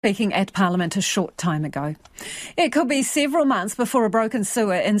Speaking at Parliament a short time ago. It could be several months before a broken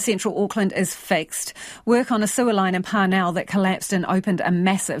sewer in Central Auckland is fixed. Work on a sewer line in Parnell that collapsed and opened a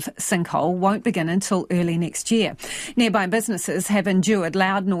massive sinkhole won't begin until early next year. Nearby businesses have endured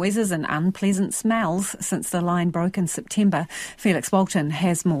loud noises and unpleasant smells since the line broke in September. Felix Walton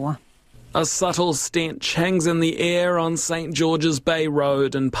has more. A subtle stench hangs in the air on St George's Bay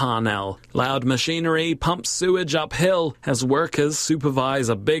Road in Parnell. Loud machinery pumps sewage uphill as workers supervise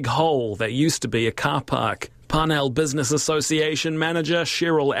a big hole that used to be a car park. Parnell Business Association manager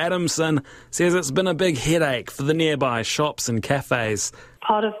Cheryl Adamson says it's been a big headache for the nearby shops and cafes.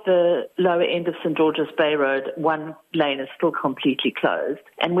 Part of the lower end of St George's Bay Road, one lane is still completely closed.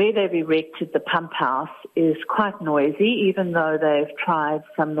 And where they've erected the pump house is quite noisy, even though they've tried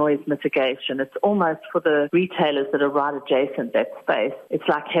some noise mitigation. It's almost for the retailers that are right adjacent that space. It's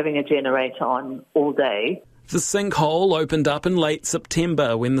like having a generator on all day. The sinkhole opened up in late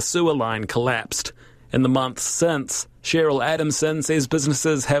September when the sewer line collapsed. In the months since, Cheryl Adamson says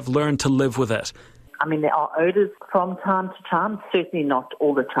businesses have learned to live with it. I mean, there are odours from time to time, certainly not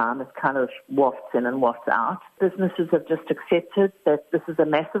all the time. It kind of wafts in and wafts out. Businesses have just accepted that this is a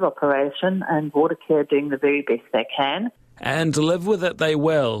massive operation and Watercare are doing the very best they can. And live with it they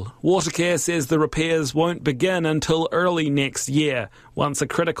will. Watercare says the repairs won't begin until early next year, once a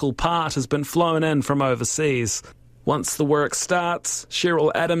critical part has been flown in from overseas. Once the work starts,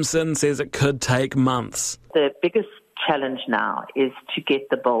 Cheryl Adamson says it could take months. The biggest challenge now is to get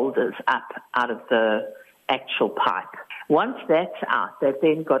the boulders up out of the actual pipe. Once that's out, they've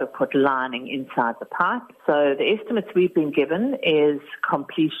then got to put lining inside the pipe. So the estimates we've been given is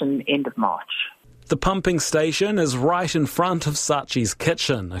completion end of March. The pumping station is right in front of Sachi's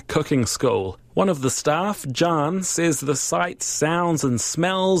Kitchen, a cooking school. One of the staff, John, says the site's sounds and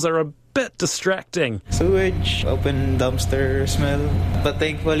smells are a bit distracting. Sewage, open dumpster smell, but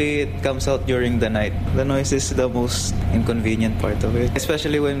thankfully it comes out during the night. The noise is the most inconvenient part of it,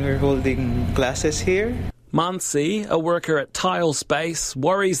 especially when we're holding classes here. Mansi, a worker at Tile Space,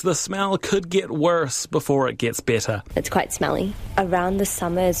 worries the smell could get worse before it gets better. It's quite smelly. Around the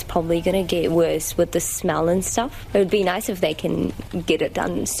summer it's probably going to get worse with the smell and stuff. It would be nice if they can get it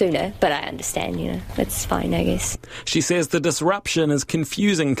done sooner, but I understand, it's fine, I guess. She says the disruption is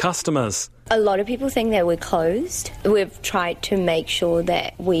confusing customers. A lot of people think that we're closed. We've tried to make sure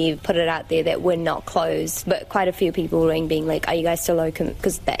that we've put it out there that we're not closed, but quite a few people are being like, are you guys still open?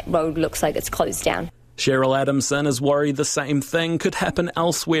 Because that road looks like it's closed down. Cheryl Adamson is worried the same thing could happen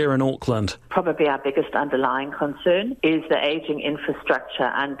elsewhere in Auckland. Probably our biggest underlying concern is the ageing infrastructure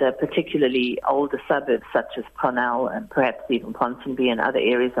under particularly older suburbs such as Parnell and perhaps even Ponsonby and other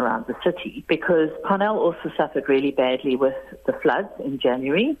areas around the city, because Parnell also suffered really badly with the floods in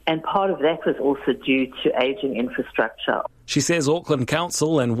January, and part of that was also due to ageing infrastructure. She says Auckland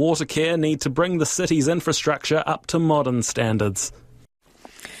Council and Watercare need to bring the city's infrastructure up to modern standards.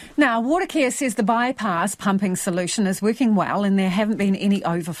 Now, Watercare says the bypass pumping solution is working well and there haven't been any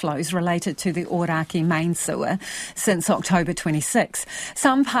overflows related to the Oraki main sewer since October 26.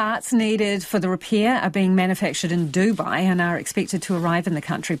 Some parts needed for the repair are being manufactured in Dubai and are expected to arrive in the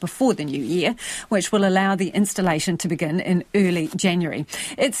country before the new year, which will allow the installation to begin in early January.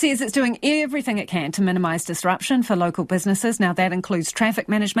 It says it's doing everything it can to minimise disruption for local businesses. Now, that includes traffic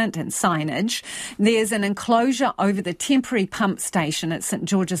management and signage. There's an enclosure over the temporary pump station at St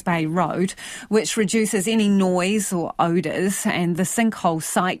George's Bay Road, which reduces any noise or odours, and the sinkhole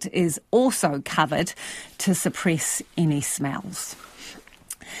site is also covered to suppress any smells.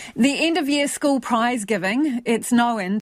 The end-of-year school prize giving, it's known